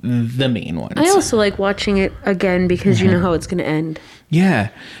watching the main ones. I also like watching it again because you know how it's going to end. Yeah.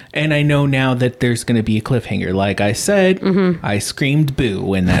 And I know now that there's going to be a cliffhanger. Like I said, I screamed boo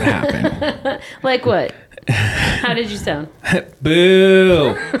when that happened. Like what? How did you sound?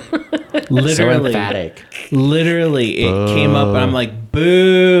 Boo. Literally. So emphatic. Literally. It came up and I'm like,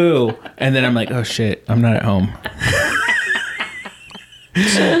 boo. And then I'm like, oh shit, I'm not at home.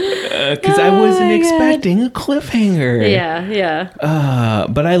 Because I wasn't expecting a cliffhanger. Yeah.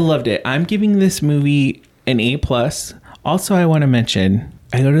 But I loved it. I'm giving this movie an A+. Also, I want to mention,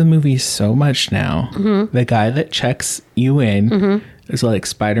 I go to the movies so much now. The guy that checks you in is like,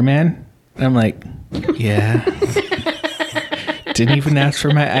 Spider-Man? And I'm like, yeah. Didn't even ask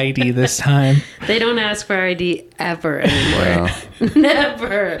for my ID this time. They don't ask for ID ever anymore.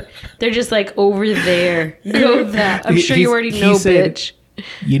 Never. They're just like, over there. Go that. I'm sure you already know, said, bitch.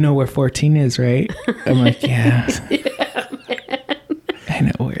 You know where 14 is, right? I'm like, yeah. I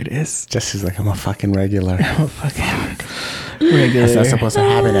know where it is. Jesse's like, I'm a fucking regular. I'm a fucking regular. That's not supposed to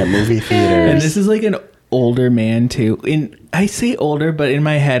happen at movie theaters. And this is like an older man too. I say older, but in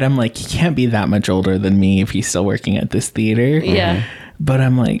my head I'm like, he can't be that much older than me if he's still working at this theater. Yeah. But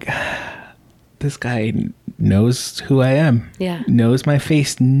I'm like, this guy knows who I am. Yeah. Knows my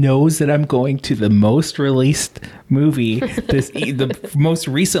face, knows that I'm going to the most released movie, the most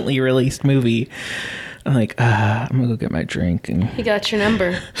recently released movie. I'm like, I'm gonna go get my drink. And He got your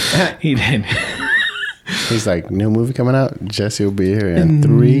number. he did. He's like, new movie coming out. Jesse will be here in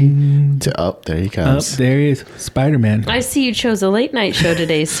 3 to up. There he comes. There he is, Spider-Man. I see you chose a late night show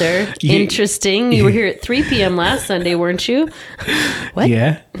today, sir. Interesting. You were here at 3 p.m. last Sunday, weren't you? What?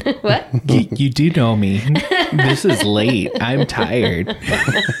 Yeah. What? You do know me. This is late. I'm tired.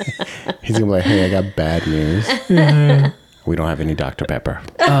 He's gonna be like, hey, I got bad news. We don't have any Dr. Pepper.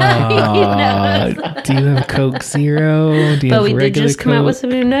 Do you have Coke Zero? Do you But have we did regular just come out Coke? with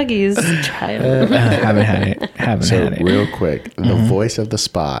some new nuggies. Try 'em. Haven't had it. Haven't So had it. real quick, the voice of the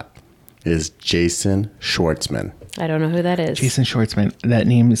spot is Jason Schwartzman. I don't know who that is. Jason Schwartzman. That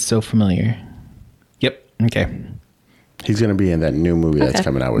name is so familiar. Yep. Okay. He's gonna be in that new movie that's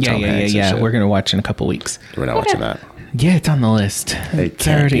coming out with Tom Hanks. and shit. We're gonna watch in a couple weeks. We're not watching that. Yeah, it's on the list. It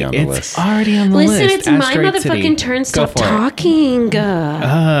can't be on the list. It's already on the Listen, list. it's my Asteroid motherfucking City. turn. Go Stop for it. talking.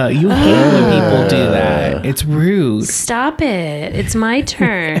 You hate when people do that. It's rude. Stop it. It's my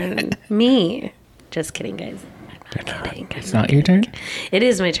turn. Me. Just kidding, guys. I'm not kidding. It's not your turn? It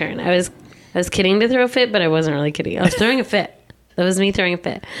is my turn. I was kidding to throw a fit, but I wasn't really kidding. I was throwing a fit. That was me throwing a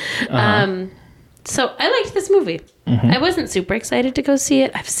fit. So I liked this movie. I wasn't super excited to go see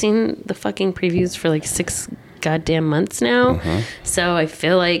it. I've seen the fucking previews for like 6 goddamn months now. So I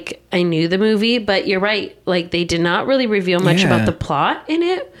feel like I knew the movie, but you're right. Like they did not really reveal much about the plot in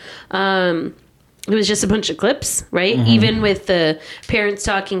it. It was just a bunch of clips, right? Even with the parents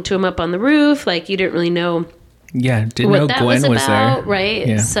talking to him up on the roof, like you didn't really know Yeah, didn't what know that Gwen was about, there. right?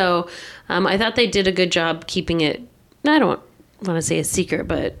 Yeah. So I thought they did a good job keeping it, I don't want to say a secret,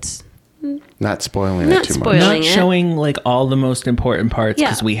 but Not spoiling Not it too spoiling. much. Not it. showing like all the most important parts Yeah.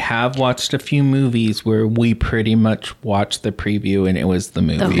 because we have watched a few movies where we pretty much watched the preview and it was the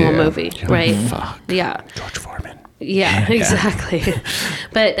movie. the whole movie, right? Fuck. Yeah. George Foreman. Yeah, exactly.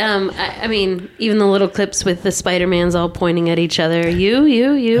 But I mean, even the little clips with the Spider-Mans all pointing at each other,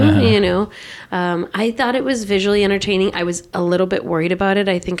 you know. I thought it was visually entertaining. I was a little bit worried about it.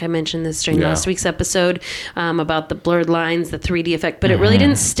 I think I mentioned this during last week's episode about the blurred lines, the 3D effect, but it really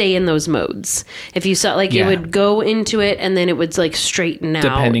didn't stay in those modes. If you saw, like, it would go into it and then it would like straighten out.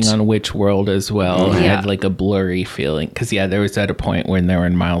 Depending on which world as well. It Yeah. had like a blurry feeling. Because there was at a point when they were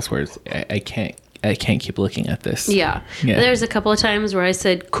in Miles where I can't keep looking at this. Yeah. Yeah. There's a couple of times where I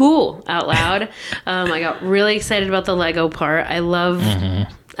said cool out loud. I got really excited about the Lego part. I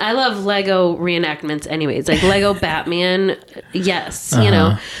love Lego reenactments anyways. Like Lego Batman, yes, you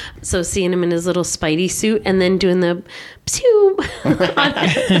know. So seeing him in his little Spidey suit and then doing the pew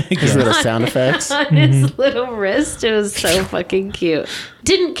His little sound effects. on his little wrist. It was so fucking cute.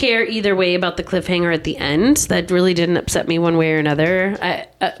 Didn't care either way about the cliffhanger at the end. That really didn't upset me one way or another.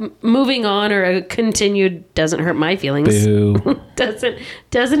 Moving on or a continued doesn't hurt my feelings. Boo.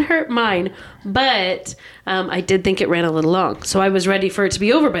 doesn't hurt mine. But I did think it ran a little long. So I was ready for it to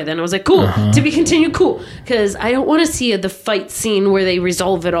be over by then. I was like, cool, to be continued, cool. Because I don't want to see the fight scene where they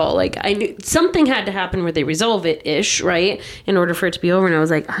resolve it all. Like I knew something had to happen where they resolve it-ish, right? In order for it to be over. And I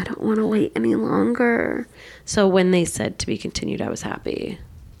was like, I don't want to wait any longer. So when they said to be continued, I was happy.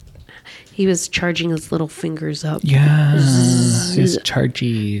 He was charging his little fingers up. Yeah. His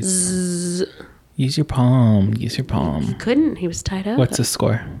chargies. Use your palm. Use your palm. Couldn't. He was tied up. What's the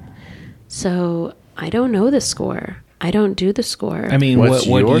score? So I don't know the score. I don't do the score. I mean, What's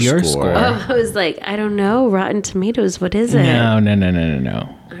what your your score? score? Oh, I was like, I don't know. Rotten Tomatoes. What is it?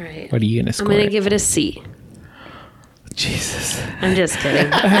 No. All right. What are you gonna I'm score? gonna give it a C. Jesus. I'm just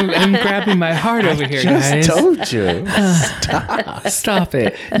kidding. I'm grabbing my heart over here, Just guys. told you. Stop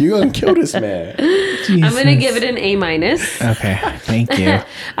it. You're going to kill this man. I'm gonna give it an A minus. Okay. Thank you.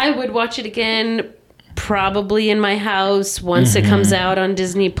 I would watch it again, probably in my house once it comes out on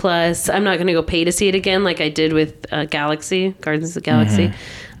Disney Plus. I'm not gonna go pay to see it again like I did with Galaxy, Guardians of the Galaxy.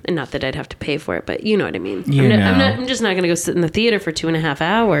 And not that I'd have to pay for it, but you know what I mean. I'm just not gonna go sit in the theater for 2.5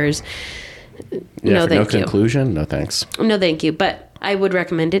 hours. Yeah, No, for thank no you. conclusion? No, thanks. No, thank you. But I would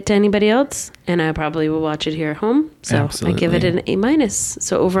recommend it to anybody else, and I probably will watch it here at home. So I give it an A minus.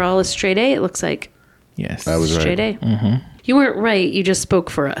 So overall, a straight A. It looks like Yes. I was straight right. A. You weren't right. You just spoke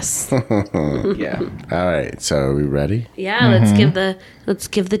for us. Yeah. All right, so are we ready? Yeah. Let's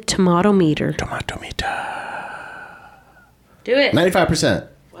give the tomato meter. Tomato meter. Do it. 95%.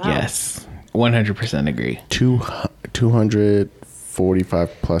 Yes. 100% agree. 245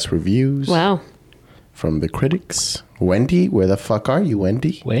 plus reviews Wow. from the critics. Wendy, where the fuck are you,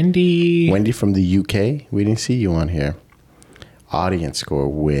 Wendy? Wendy. Wendy from the UK. We didn't see you on here. Audience score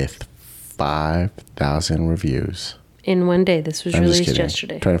with 5,000 reviews. In one day. This was I'm just released kidding.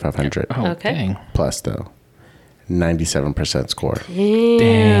 yesterday. 2,500 Oh, Okay. dang. plus though. 97% score.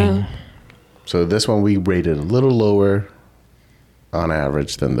 Dang. So this one we rated a little lower on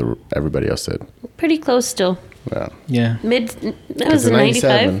average than everybody else did. Pretty close still. Yeah. Yeah. That was a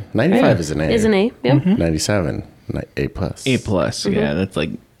 95. 95 is an A. Is an A. Yep. 97, A plus. A plus. Yeah. That's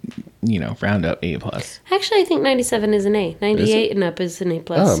like, round up A plus. Actually, I think 97 is an A. 98 and up is an A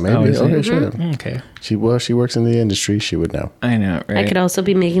plus. Oh, maybe. is it? Okay, sure. Okay. She works in the industry. She would know. I know, right? I could also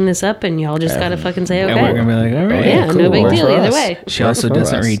be making this up, and y'all just gotta fucking say And we're okay. going to be like, all right. Yeah, cool. no big Works deal for either us. way. She also For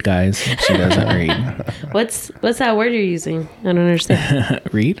doesn't us. read, guys. She doesn't read. What's that word you're using? I don't understand.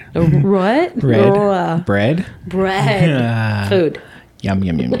 Read? What? Red? Oh, Bread? bread. Food. Yum,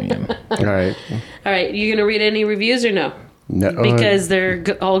 yum, yum, yum, yum. All right. All right, you gonna read any reviews or no? No, Because they're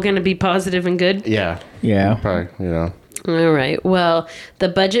all gonna be positive and good. yeah, Yeah. probably. All right. Well, the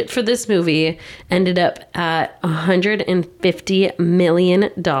budget for this movie ended up at $150 million.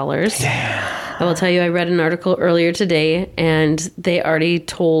 I will tell you, I read an article earlier today, and they already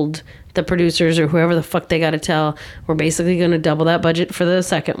told the producers or whoever the fuck they got to tell, we're basically going to double that budget for the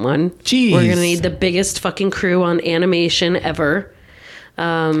second one. Jeez. We're going to need the biggest fucking crew on animation ever.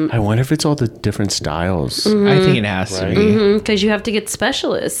 I wonder if it's all the different styles. I think it has to be. Because you have to get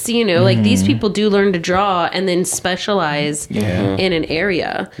specialists, like these people do learn to draw and then specialize in an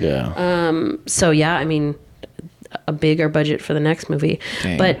area. Yeah. So yeah, I mean, a bigger budget for the next movie.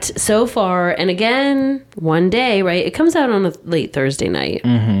 Dang. But so far, and again, one day, right? It comes out on a late Thursday night,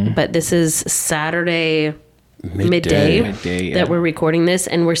 but this is Saturday midday Midday, yeah. that we're recording this,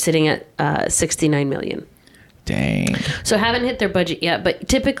 and we're sitting at 69 million. Dang. So haven't hit their budget yet, but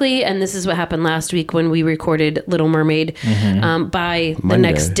typically, and this is what happened last week when we recorded Little Mermaid, by the Monday.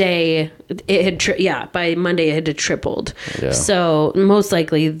 next day, it had by Monday it had tripled. Yeah. So most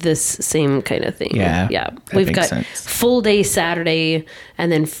likely this same kind of thing. Yeah, Yeah. that We've makes got sense. full day Saturday and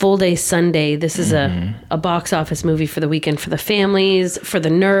then full day Sunday. This is a box office movie for the weekend for the families, for the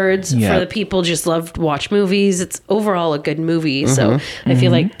nerds, Yeah. for the people just love to watch movies. It's overall a good movie. So I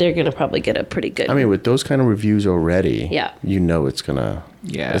feel like they're going to probably get a pretty good. I mean, with those kind of reviews already, Yeah. you know it's gonna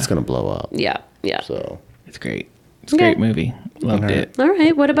blow up. yeah. Yeah. So It's great. It's a great movie. Loved it. All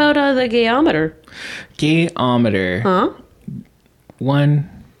right. What about the gayometer? Gayometer. Huh? One,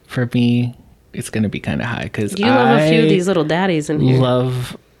 for me, it's going to be kind of high because You love a few of these little daddies in here.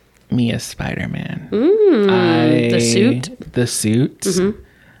 love me as Spider-Man. The suit? The suit.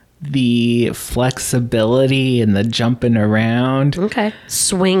 The flexibility and the jumping around. Okay.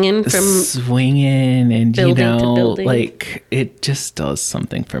 Swinging from. Swinging and building to building. like it just does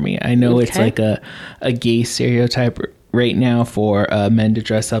something for me. I know it's Okay. like a gay stereotype right now for men to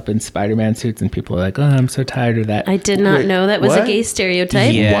dress up in Spider-Man suits, and people are like, oh, I'm so tired of that. I did not Wait, know that was what? a gay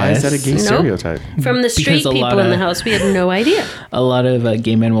stereotype. Yeah. why is that a gay Yes. Nope. stereotype? From the straight Because a lot people in the of- house, we had no idea. A lot of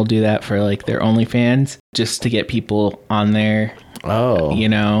gay men will do that for like their OnlyFans just to get people on there, Oh,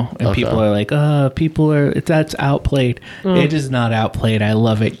 and Okay. people are like, that's outplayed. It is not outplayed. I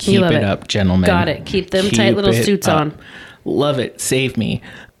love it. Keep love it it. up, gentlemen. Got it. Keep them tight little it suits up. on. Love it. Save me.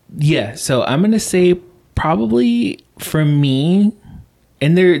 Yeah. So I'm going to say probably for me,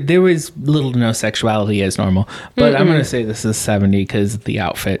 and there was little to no sexuality as normal, but I'm going to say this is 70 because of the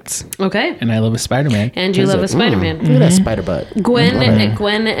outfits. Okay. And I love a Spider-Man. And you love a Spider-Man. Look at that spider butt. Gwen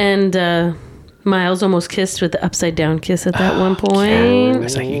and Miles almost kissed with the upside down kiss at that one point.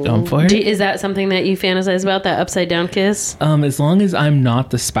 Is that you going for it? Is that something that you fantasize about, that upside down kiss? As long as I'm not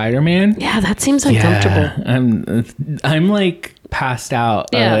the Spider-Man. Yeah, that seems uncomfortable. I'm like passed out.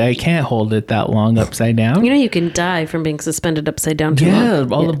 Yeah. I can't hold it that long upside down. You know, you can die from being suspended upside down too Yeah,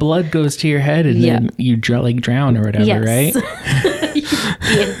 long. all the blood goes to your head and then you drown or whatever, Yes. right? You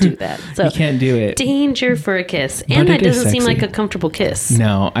can't do that. So You can't do it. danger for a kiss. But And that it is doesn't seem sexy. like a comfortable kiss.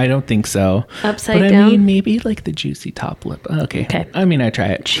 No, I don't think so. Upside but down? I mean, maybe like the juicy top lip. Okay. Okay. I mean, I try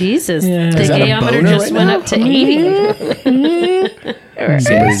it. Jesus. Yeah. The Is that a gayometer boner just right went now? up to 80.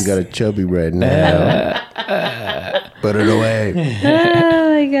 Somebody's got a chubby right now. Put it away. Oh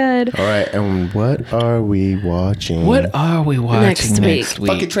my God. All right, and what are we watching? What are we watching Next next week.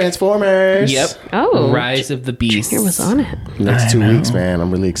 week? Fucking Transformers. Yep. Oh. Rise of the Beast. Here was on it. Next I 2 know. weeks, man.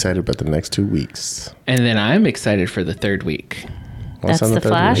 I'm really excited about the next 2 weeks. And then I'm excited for the third week What's That's on the third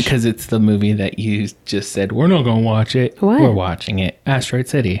Flash? week? because it's the movie that you just said we're not going to watch it. What? We're watching it. Asteroid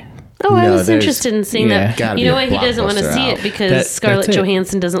City. Oh, I No, was there's interested in seeing yeah, that. gotta You be know a what? He doesn't want to blockbuster see out. it because That's Scarlett it.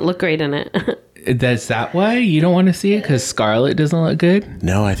 Johansson doesn't look great in it. Is that why you don't want to see it? Because Scarlet doesn't look good?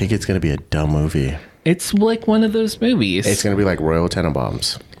 No, I think it's going to be a dumb movie. It's like one of those movies. It's going to be like Royal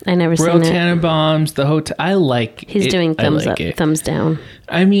Tenenbaums. I never Royal seen it. Tenenbaums, the hotel. I like He's it. doing I thumbs like up, it. thumbs down.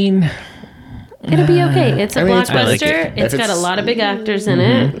 I mean, It'll be okay. It's a I mean, it's- blockbuster. I like it. It's If got a it's- lot of big actors in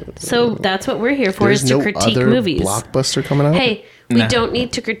it. So that's what we're here for, There's is to no critique other movies. blockbuster coming out? Hey, we Nah. don't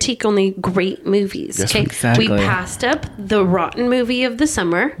need to critique only great movies. Yes, Okay, exactly. we passed up the rotten movie of the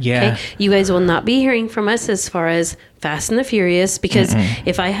summer. Yeah. Okay? You guys will not be hearing from us as far as Fast and the Furious, because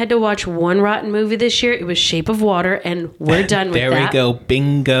if I had to watch one rotten movie this year, it was Shape of Water, and we're done with there that. we go.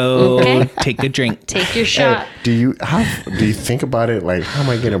 Bingo. Okay. Take a drink. Take your shot. Do you think about it like, how am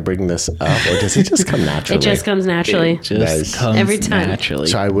I going to bring this up? Or does it just come naturally? It just comes naturally. Just Nice. comes Every time. naturally.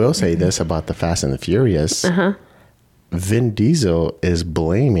 So I will say this about the Fast and the Furious. Vin Diesel is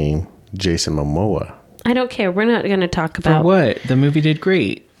blaming Jason Momoa I don't care. We're not going to talk For about what? The movie did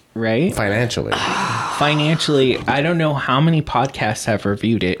great, right? financially. Financially, I don't know how many podcasts have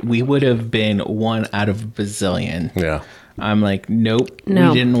reviewed it. We would have been one out of a bazillion. Yeah. I'm like, nope, No.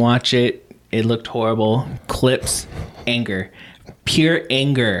 we didn't watch it. It looked horrible. Clips, anger, pure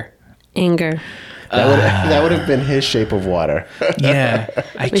anger. anger. That would have been his Shape of Water. Yeah,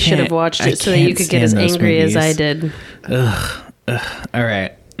 We should have watched it so that you could get as angry as I did. All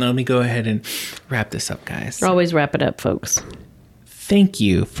right, let me go ahead and wrap this up, guys. Always wrap it up, folks. Thank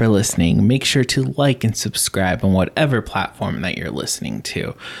you for listening. Make sure to like and subscribe on whatever platform that you're listening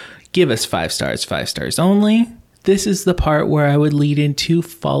to. Give us 5 stars, 5 stars only. This is the part where I would lead into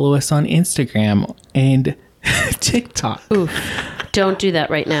follow us on Instagram and TikTok. Don't do that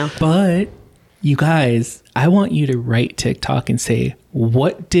right now. But you guys, I want you to write TikTok and say,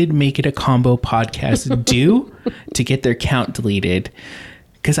 what did Make It a Combo podcast do to get their account deleted?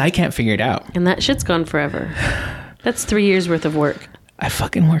 Because I can't figure it out. And that shit's gone forever. That's 3 years worth of work. I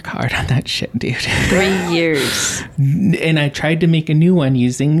fucking work hard on that shit, dude. 3 years. And I tried to make a new one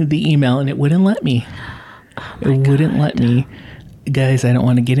using the email and it wouldn't let me. It wouldn't let me. Guys, I don't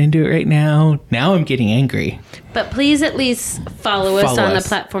want to get into it right now. Now I'm getting angry. But please at least follow us Follow on us. the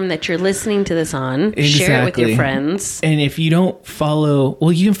platform that you're listening to this on. Share it with your Exactly. friends. And if you don't follow,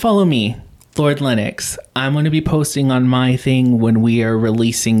 well, you can follow me, Lord Lennox. I'm going to be posting on my thing when we are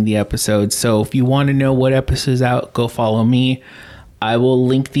releasing the episodes. So if you want to know what episode's out, go follow me. I will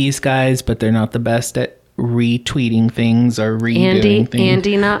link these guys, but they're not the best at retweeting things or redoing things.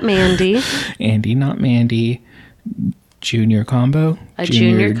 Andy, not Mandy. Andy, not Mandy. Junior combo. A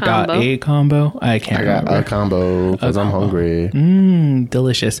junior dot combo. A combo. I can't I got remember. a combo because I'm hungry.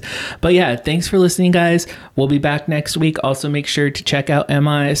 Delicious. But yeah, thanks for listening, guys. We'll be back next week. Also, make sure to check out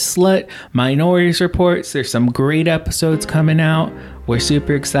MI Slut, Minorities Reports. There's some great episodes coming out. We're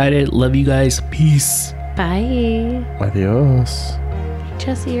super excited. Love you guys. Peace. Bye. Adios.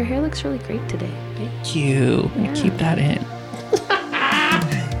 Jesse, your hair looks really great today. Thank you. Keep that in.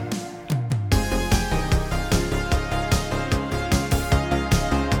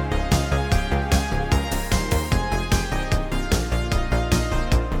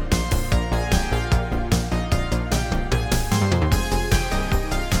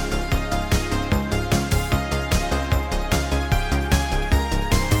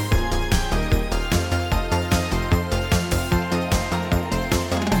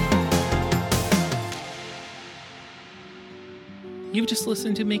 You've just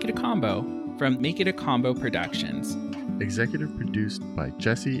listened to Make It a Combo from Make It a Combo Productions. Executive produced by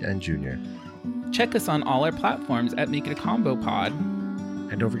Jesse and Junior. Check us on all our platforms at Make It a Combo Pod.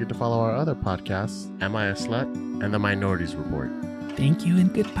 And don't forget to follow our other podcasts, Am I a Slut and The Minorities Report. Thank you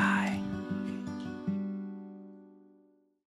and goodbye.